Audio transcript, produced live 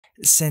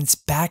Since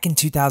back in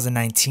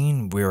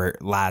 2019, we were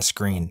last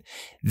green.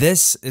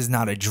 This is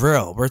not a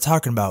drill. We're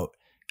talking about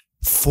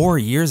 4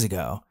 years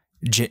ago.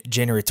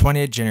 January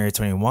 20th, January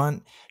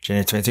 21,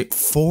 January 22,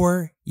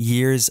 4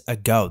 years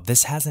ago.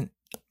 This hasn't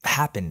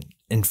happened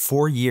in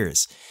 4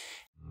 years.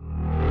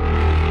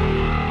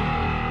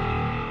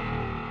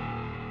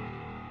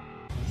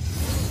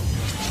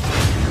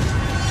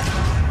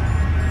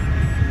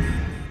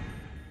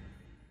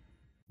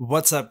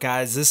 What's up,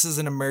 guys? This is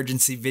an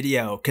emergency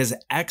video because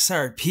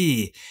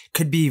XRP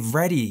could be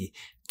ready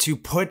to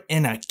put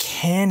in a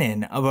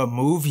cannon of a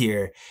move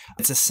here.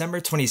 It's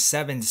December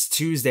 27th, it's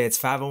Tuesday, it's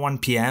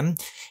 5:01 p.m.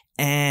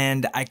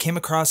 And I came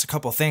across a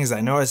couple things.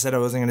 I know I said I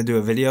wasn't going to do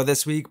a video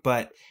this week,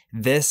 but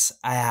this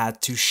I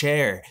had to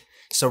share.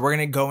 So we're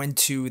going to go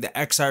into the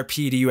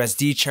XRP to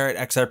USD chart,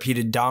 XRP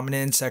to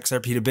dominance,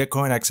 XRP to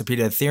Bitcoin, XRP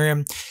to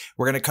Ethereum.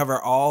 We're going to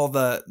cover all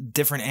the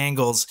different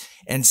angles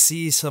and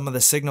see some of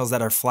the signals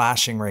that are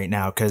flashing right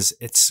now because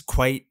it's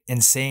quite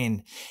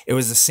insane. It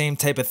was the same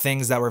type of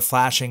things that were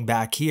flashing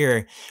back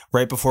here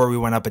right before we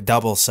went up a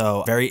double.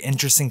 So very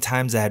interesting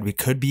times ahead. We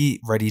could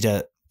be ready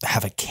to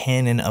have a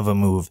cannon of a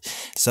move.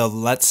 So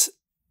let's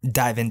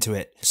dive into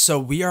it. So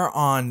we are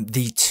on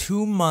the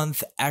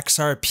 2-month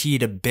XRP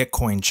to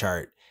Bitcoin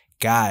chart.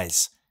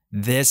 Guys,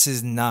 this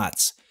is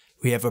nuts.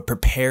 We have a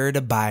prepare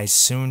to buy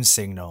soon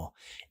signal.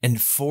 In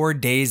 4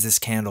 days, this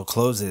candle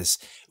closes.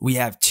 We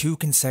have 2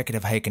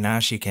 consecutive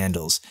Heikin-Ashi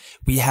candles.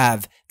 We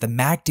have the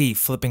MACD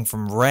flipping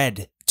from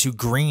red to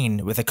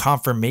green with a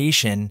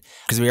confirmation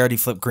because we already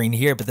flipped green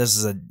here, but this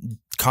is a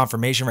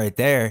confirmation right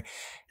there.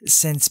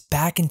 Since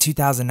back in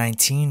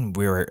 2019,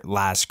 we were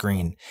last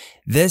green.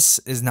 This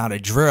is not a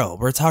drill.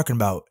 We're talking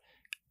about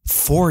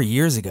 4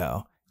 years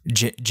ago.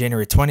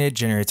 January 20th,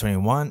 January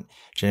 21,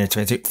 January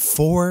 22,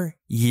 4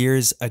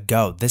 years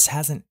ago. This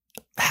hasn't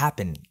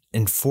happened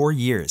in 4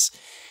 years.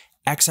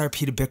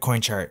 XRP to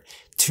Bitcoin chart,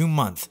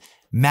 2-month,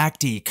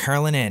 MACD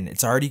curling in.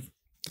 It's already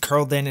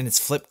curled in and it's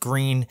flipped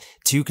green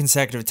 2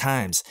 consecutive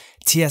times.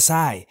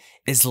 TSI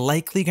is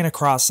likely going to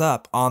cross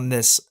up on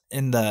this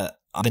in the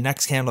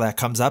next candle that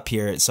comes up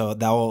here. So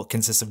that will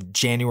consist of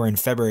January and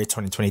February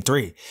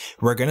 2023.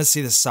 We're going to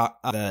see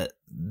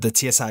the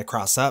TSI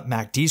cross up,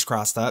 MACD's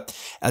crossed up,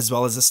 as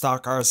well as the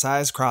stock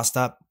RSI's crossed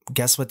up.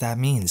 Guess what that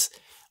means?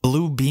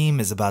 Blue beam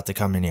is about to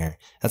come in here.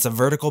 That's a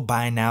vertical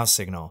buy now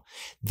signal.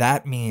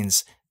 That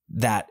means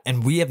that,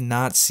 and we have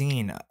not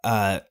seen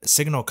a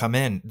signal come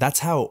in. That's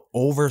how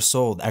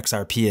oversold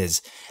XRP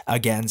is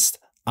against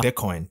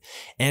Bitcoin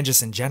and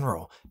just in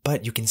general.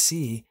 But you can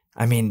see,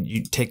 I mean,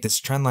 you take this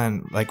trend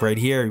line like right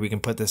here, we can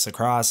put this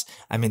across.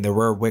 I mean, there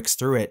were wicks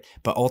through it,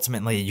 but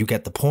ultimately you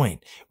get the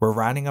point. We're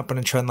riding up on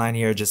a trend line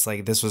here, just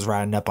like this was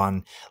riding up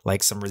on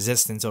like some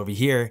resistance over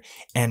here.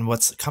 And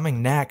what's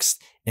coming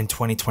next in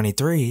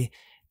 2023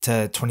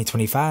 to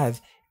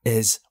 2025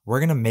 is we're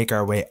going to make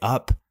our way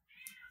up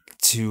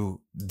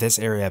to this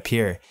area up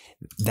here.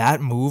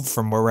 That move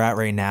from where we're at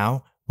right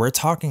now, we're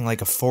talking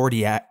like a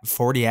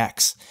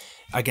 40x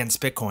against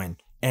Bitcoin.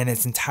 And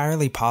it's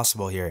entirely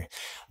possible here.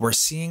 We're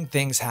seeing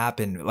things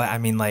happen. I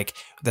mean, like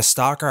the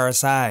stock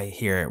RSI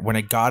here, when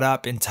it got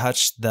up and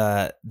touched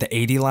the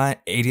 80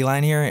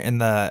 line here in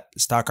the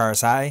stock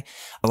RSI,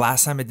 the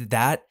last time it did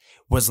that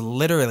was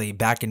literally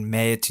back in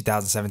May of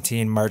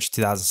 2017, March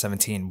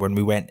 2017, when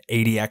we went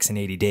 80x in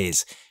 80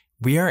 days.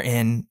 We are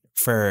in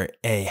for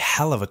a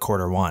hell of a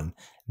quarter one.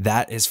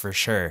 That is for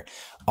sure.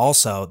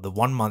 Also, the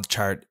 1-month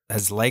chart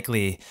has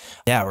likely,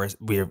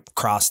 we're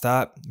crossed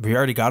up. We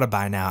already got a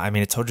buy now. I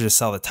mean, it told you to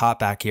sell the top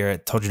back here.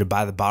 It told you to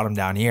buy the bottom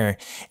down here.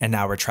 And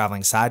now we're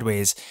traveling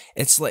sideways.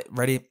 It's like,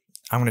 ready?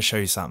 I'm going to show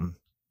you something.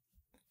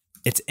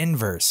 It's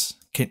inverse.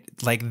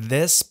 Like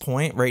this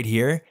point right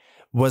here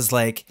was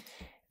like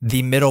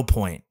the middle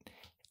point.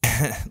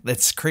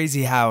 It's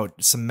crazy how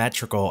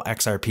symmetrical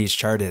XRP's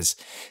chart is.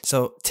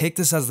 So take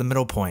this as the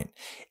middle point.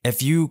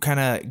 If you kind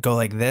of go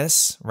like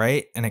this,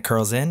 right, and it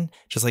curls in,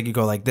 just like you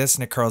go like this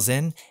and it curls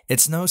in,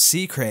 it's no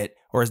secret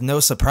or no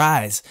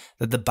surprise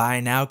that the buy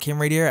now came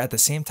right here at the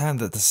same time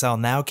that the sell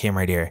now came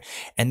right here.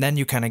 And then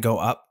you kind of go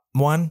up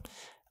one,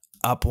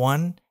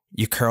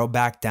 you curl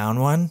back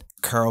down one,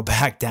 curl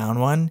back down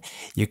one,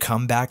 you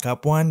come back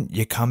up one,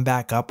 you come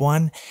back up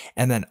one,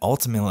 and then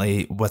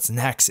ultimately what's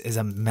next is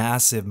a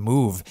massive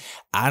move.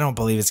 I don't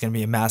believe it's going to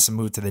be a massive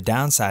move to the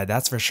downside,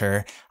 that's for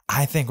sure.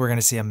 I think we're going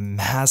to see a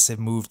massive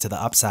move to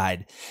the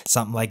upside,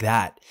 something like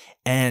that.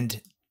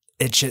 And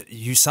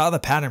you saw the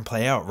pattern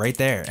play out right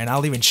there, and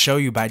I'll even show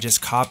you by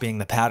just copying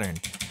the pattern.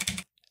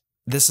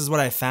 This is what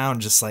I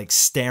found just like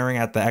staring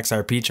at the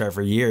XRP chart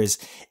for years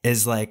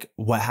is like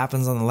what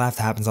happens on the left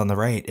happens on the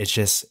right. It's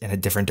just in a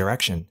different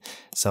direction.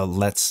 So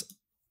let's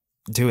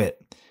do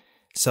it.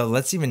 So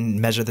let's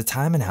even measure the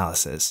time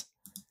analysis.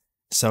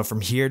 So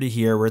from here to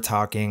here, we're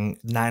talking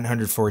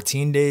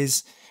 914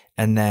 days.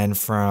 And then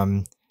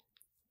from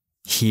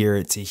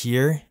here to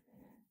here,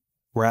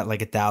 we're at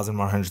like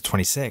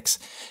 1,126.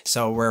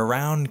 So we're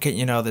around,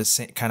 you know, this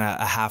kind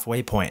of a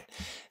halfway point.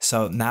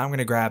 So now I'm going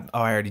to grab, oh,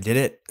 I already did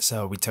it.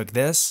 So we took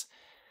this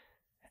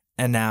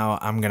and now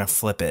I'm going to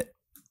flip it.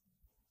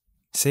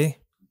 See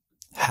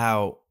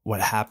how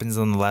what happens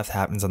on the left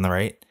happens on the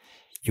right?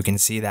 You can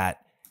see that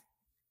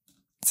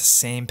it's the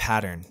same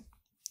pattern.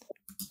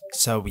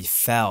 So we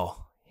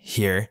fell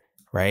here,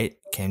 right?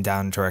 Came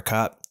down into our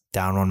cup,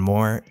 down one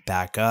more,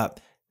 back up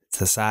to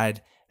the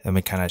side. Then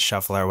we kind of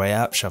shuffle our way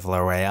up, shuffle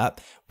our way up.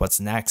 What's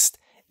next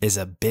is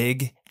a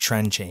big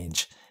trend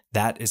change.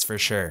 That is for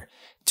sure.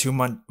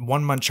 1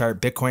 month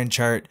chart, Bitcoin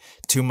chart,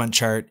 2 month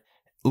chart,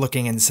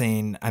 looking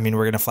insane. I mean,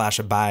 we're going to flash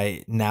a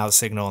buy now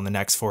signal in the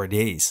next 4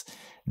 days.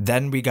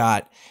 Then we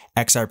got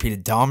XRP to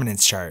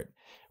dominance chart.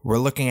 We're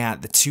looking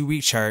at the 2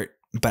 week chart,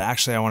 but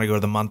actually I want to go to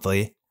the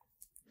monthly.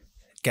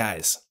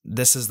 Guys,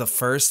 this is the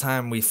first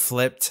time we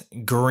flipped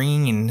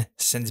green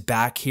since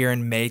back here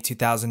in May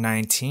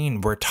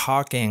 2019. We're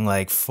talking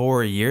like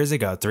 4 years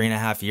ago,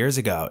 3.5 years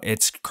ago.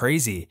 It's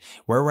crazy.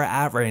 Where we're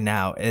at right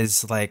now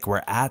is like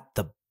we're at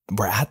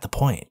the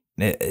point.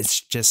 It's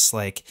just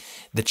like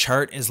the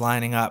chart is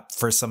lining up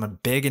for some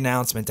big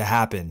announcement to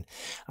happen.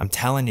 I'm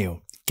telling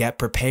you, get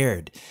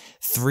prepared.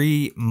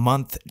 3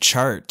 month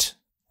chart.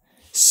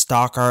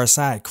 Stock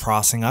RSI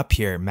crossing up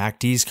here.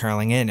 MACD's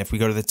curling in. If we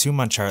go to the 2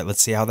 month chart,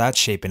 let's see how that's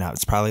shaping up.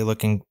 It's probably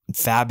looking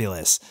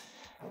fabulous.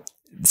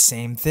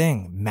 Same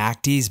thing.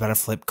 MACD's about to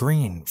flip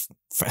green.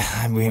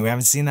 I mean, we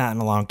haven't seen that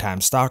in a long time.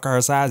 Stock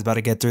RSI is about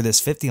to get through this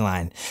 50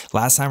 line.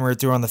 Last time we were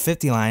through on the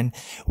 50 line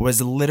was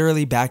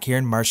literally back here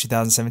in March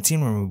 2017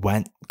 when we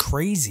went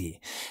crazy.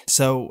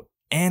 So,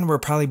 and we're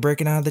probably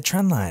breaking out of the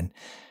trend line.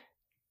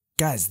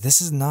 Guys, this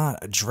is not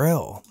a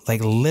drill,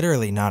 like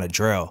literally not a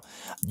drill.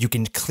 You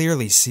can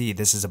clearly see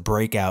this is a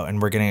breakout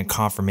and we're getting a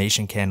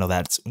confirmation candle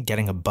that's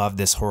getting above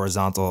this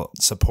horizontal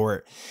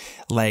support.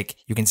 Like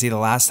you can see the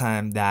last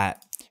time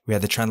that we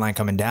had the trend line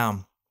coming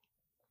down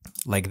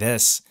like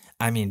this,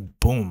 I mean,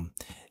 boom.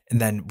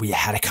 And then we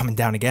had it coming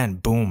down again,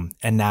 boom.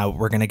 And now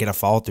we're going to get a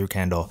fall through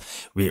candle.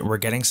 We're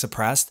getting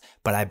suppressed,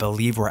 but I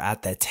believe we're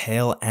at the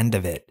tail end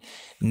of it.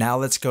 Now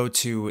let's go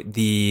to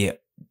the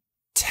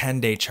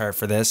 10-day chart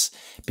for this,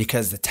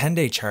 because the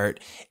 10-day chart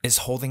is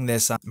holding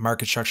this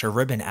market structure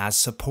ribbon as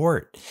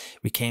support.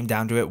 We came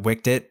down to it,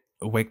 wicked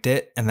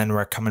it, and then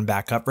we're coming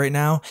back up right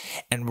now,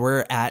 and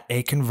we're at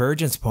a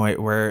convergence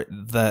point where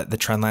the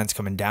trend line's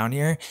coming down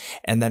here,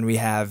 and then we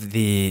have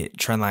the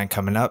trend line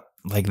coming up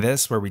like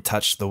this where we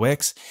touched the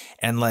wicks,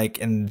 and like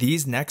in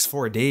these next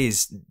 4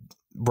 days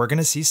we're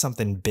gonna see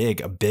something big,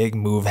 a big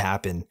move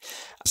happen.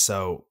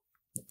 So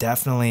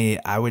definitely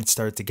I would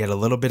start to get a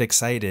little bit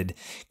excited,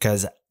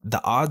 because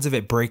the odds of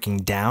it breaking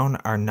down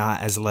are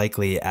not as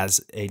likely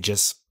as a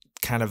just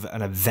kind of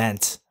an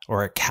event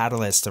or a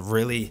catalyst to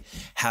really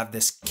have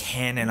this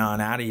cannon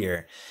on out of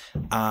here.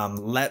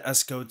 Let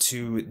us go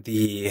to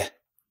the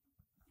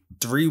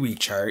 3 week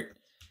chart.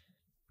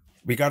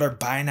 We got our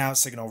buy now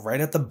signal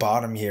right at the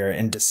bottom here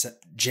in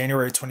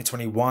January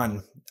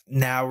 2021.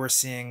 Now we're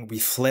seeing we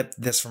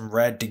flipped this from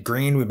red to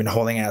green. We've been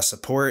holding as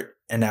support,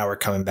 and now we're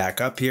coming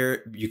back up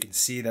here. You can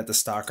see that the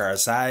stock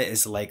RSI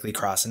is likely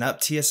crossing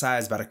up. TSI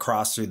is about to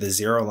cross through the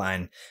 0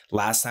 line.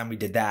 Last time we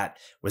did that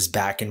was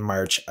back in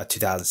March of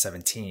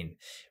 2017.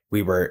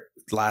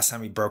 Last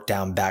time we broke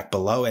down back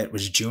below it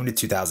was June of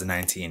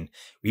 2019.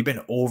 We've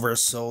been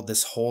oversold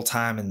this whole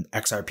time in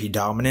XRP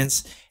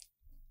dominance.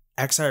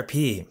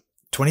 XRP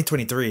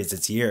 2023 is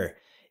its year.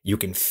 You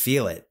can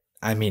feel it.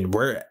 I mean,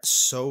 we're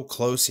so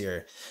close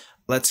here.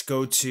 Let's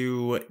go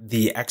to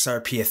the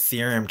XRP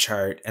Ethereum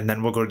chart, and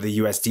then we'll go to the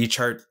USD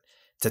chart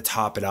to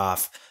top it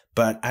off.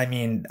 But I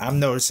mean, I'm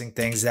noticing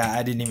things that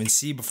I didn't even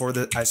see before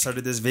I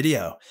started this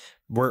video.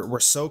 We're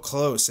so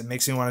close. It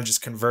makes me want to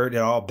just convert it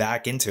all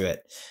back into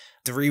it.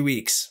 3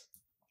 weeks.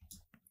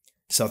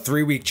 So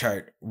 3 week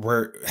chart,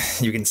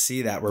 you can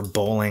see that we're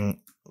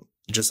bowling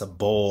just a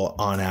bowl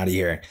on out of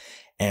here.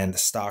 And the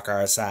stock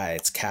RSI,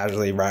 it's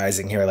casually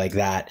rising here like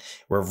that.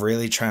 We're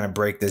really trying to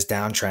break this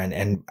downtrend,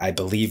 and I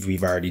believe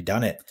we've already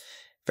done it.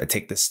 If I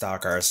take the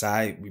stock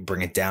RSI, we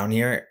bring it down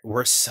here,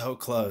 we're so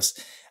close.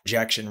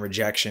 Rejection,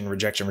 rejection,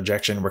 rejection,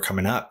 rejection, we're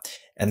coming up.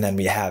 And then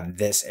we have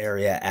this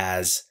area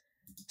as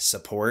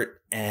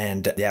support,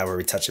 and yeah, where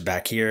we touch it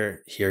back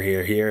here,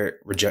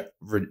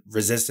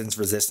 resistance,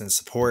 resistance,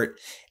 support,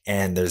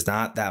 and there's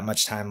not that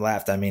much time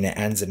left. I mean, it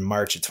ends in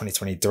March of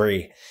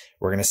 2023.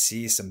 We're going to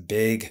see some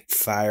big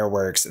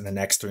fireworks in the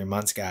next 3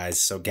 months,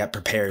 guys. So get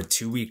prepared.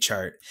 2 week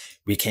chart.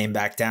 We came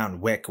back down.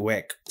 Wick,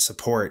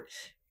 support.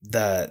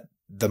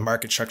 The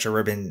market structure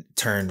ribbon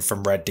turned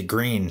from red to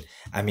green.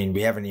 I mean,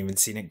 we haven't even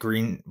seen it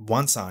green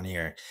once on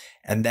here.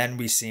 And then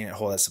we've seen it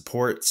hold at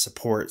support,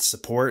 support,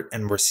 support.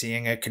 And we're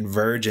seeing a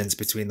convergence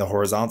between the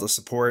horizontal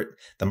support,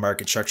 the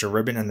market structure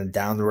ribbon, and the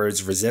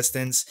downwards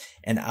resistance,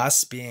 and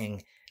us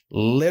being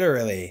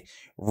literally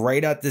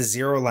right at the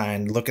 0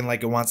 line, looking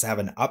like it wants to have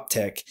an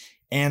uptick.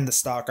 And the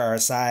stock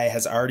RSI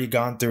has already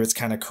gone through its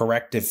kind of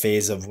corrective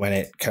phase of when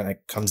it kind of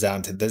comes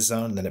down to this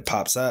zone, then it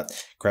pops up.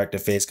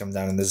 Corrective phase comes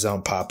down in this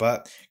zone, pop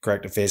up.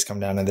 Corrective phase come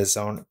down in this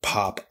zone,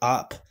 pop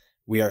up.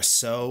 We are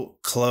so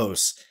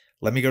close.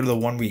 Let me go to the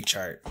 1 week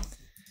chart.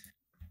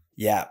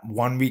 Yeah,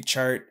 1 week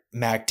chart.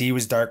 MACD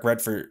was dark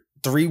red for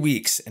 3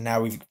 weeks, and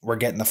now we're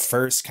getting the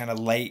first kind of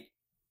light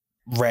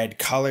red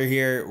color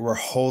here. We're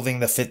holding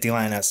the 50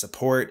 line as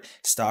support.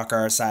 Stock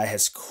RSI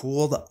has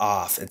cooled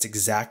off. It's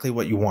exactly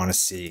what you want to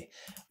see.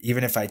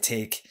 Even if I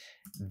take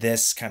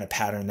this kind of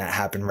pattern that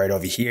happened right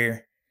over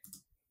here,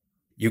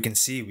 you can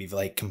see we've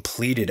like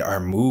completed our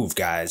move,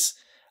 guys.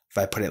 If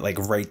I put it like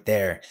right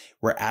there,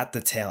 we're at the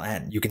tail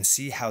end. You can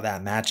see how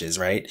that matches,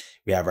 right?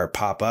 We have our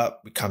pop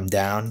up, we come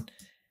down,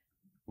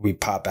 we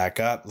pop back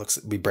up,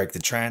 we break the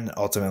trend,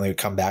 ultimately we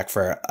come back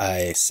for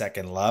a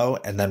second low,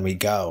 and then we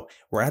go.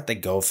 We're at the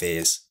go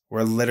phase.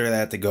 We're literally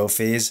at the go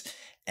phase,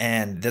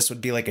 and this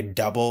would be like a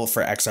double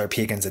for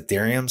XRP against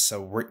Ethereum.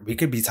 So we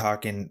could be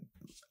talking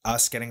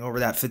us getting over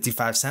that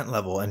 55-cent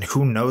level, and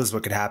who knows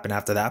what could happen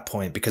after that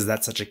point, because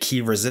that's such a key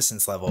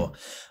resistance level.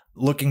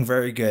 Looking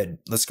very good.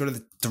 Let's go to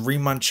the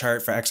 3-month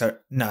chart for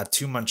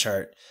 2-month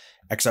chart,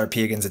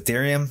 XRP against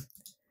Ethereum.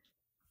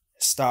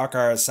 Stock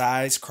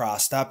RSI's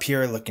crossed up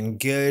here, looking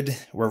good.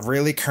 We're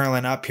really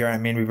curling up here. I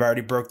mean, we've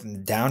already broken the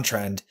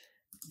downtrend.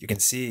 You can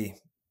see,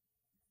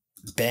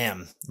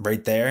 bam,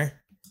 right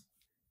there.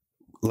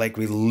 Like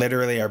we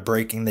literally are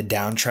breaking the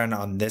downtrend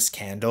on this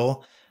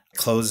candle.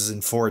 Closes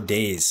in 4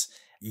 days.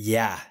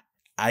 Yeah,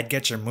 I'd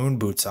get your moon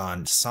boots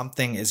on.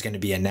 Something is going to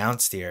be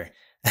announced here.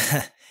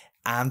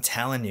 I'm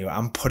telling you,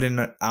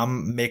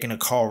 I'm making a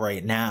call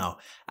right now.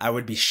 I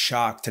would be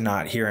shocked to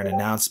not hear an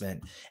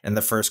announcement in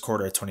the first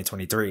quarter of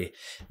 2023.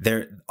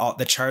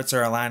 The charts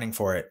are aligning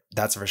for it.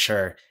 That's for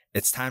sure.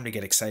 It's time to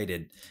get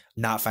excited.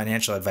 Not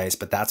financial advice,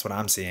 but that's what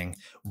I'm seeing.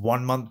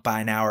 1 month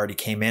buy now already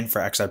came in for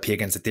XRP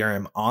against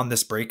Ethereum on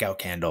this breakout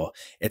candle.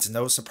 It's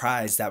no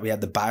surprise that we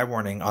had the buy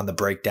warning on the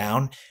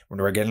breakdown when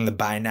we're getting the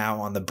buy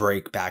now on the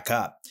break back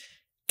up.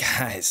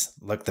 Guys,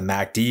 look, the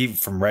MACD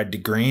from red to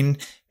green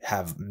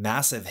have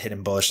massive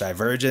hidden bullish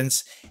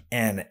divergence,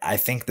 and I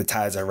think the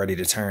tides are ready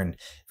to turn.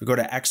 If we go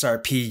to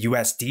XRP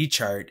USD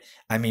chart,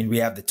 I mean, we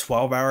have the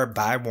 12-hour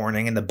buy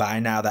warning and the buy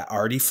now that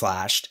already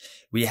flashed.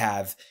 We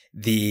have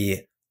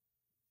the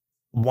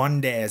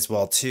 1 day as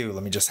well too.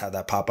 Let me just have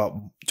that pop up.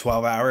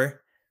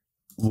 12-hour,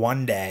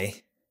 1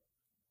 day.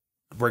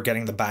 We're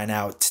getting the buy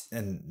now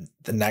in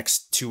the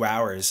next 2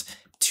 hours.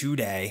 2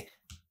 day.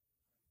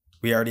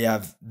 We already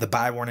have the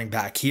buy warning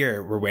back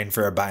here. We're waiting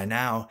for a buy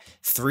now.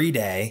 3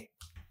 day.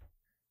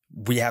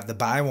 We have the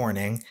buy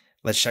warning.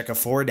 Let's check a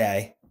 4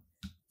 day.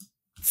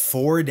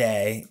 4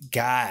 day,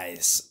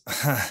 guys.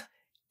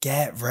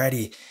 Get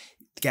ready.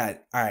 All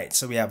right.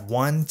 So we have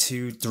 1,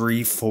 2,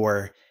 3,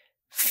 4,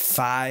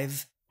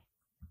 5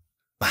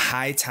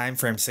 high time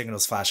frame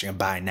signals flashing a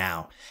buy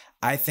now.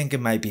 I think it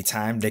might be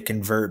time to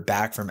convert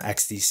back from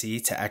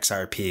XDC to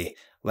XRP.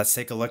 Let's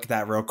take a look at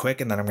that real quick,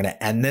 and then I'm going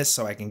to end this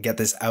so I can get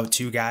this out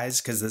to you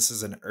guys, because this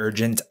is an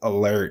urgent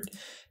alert.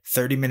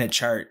 30-minute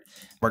chart.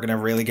 We're going to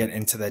really get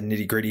into the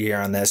nitty gritty here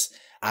on this.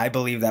 I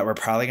believe that we're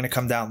probably going to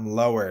come down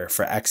lower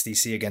for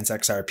XDC against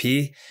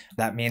XRP.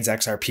 That means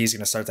XRP is going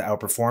to start to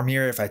outperform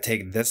here. If I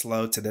take this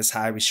low to this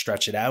high, we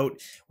stretch it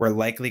out, we're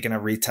likely going to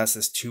retest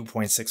this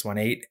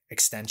 2.618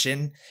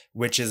 extension,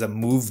 which is a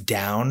move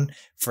down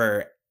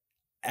for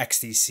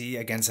XDC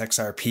against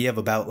XRP of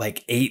about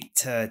like 8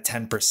 to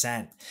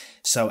 10%.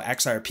 So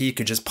XRP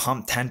could just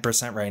pump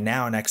 10% right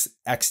now, and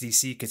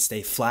XDC could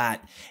stay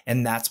flat,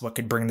 and that's what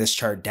could bring this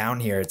chart down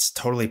here. It's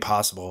totally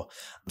possible.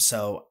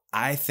 So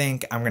I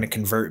think I'm going to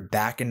convert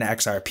back into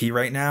XRP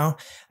right now.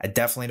 I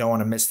definitely don't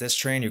want to miss this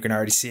train. You can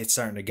already see it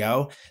starting to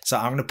go. So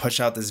I'm going to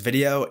push out this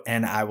video,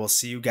 and I will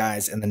see you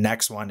guys in the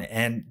next one.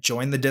 And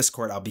join the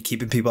Discord. I'll be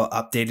keeping people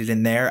updated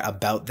in there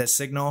about this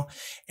signal,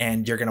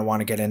 and you're going to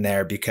want to get in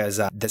there, because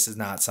this is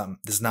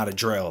not a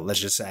drill. Let's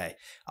just say.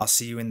 I'll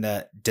see you in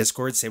the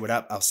Discord. Say what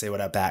up. I'll say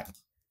what up back.